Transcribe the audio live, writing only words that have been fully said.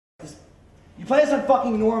You play this on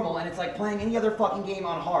fucking normal and it's like playing any other fucking game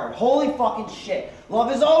on hard. Holy fucking shit.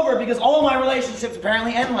 Love is over because all my relationships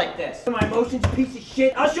apparently end like this. My emotions, piece of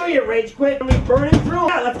shit. I'll show you a rage quit. I'm gonna burn it through.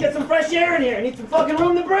 Yeah, let's get some fresh air in here. I need some fucking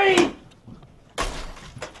room to breathe.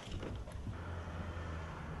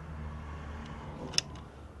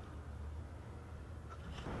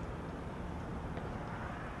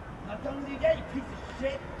 I'm not done with you yet, you piece of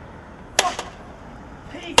shit. Fuck.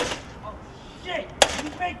 Piece of shit. You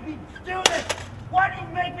make me do this. Why do you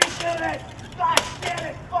make me do this? God damn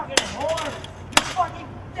it, fucking whore. You're fucking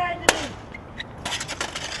dead to me.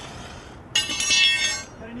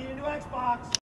 Gonna need a new Xbox.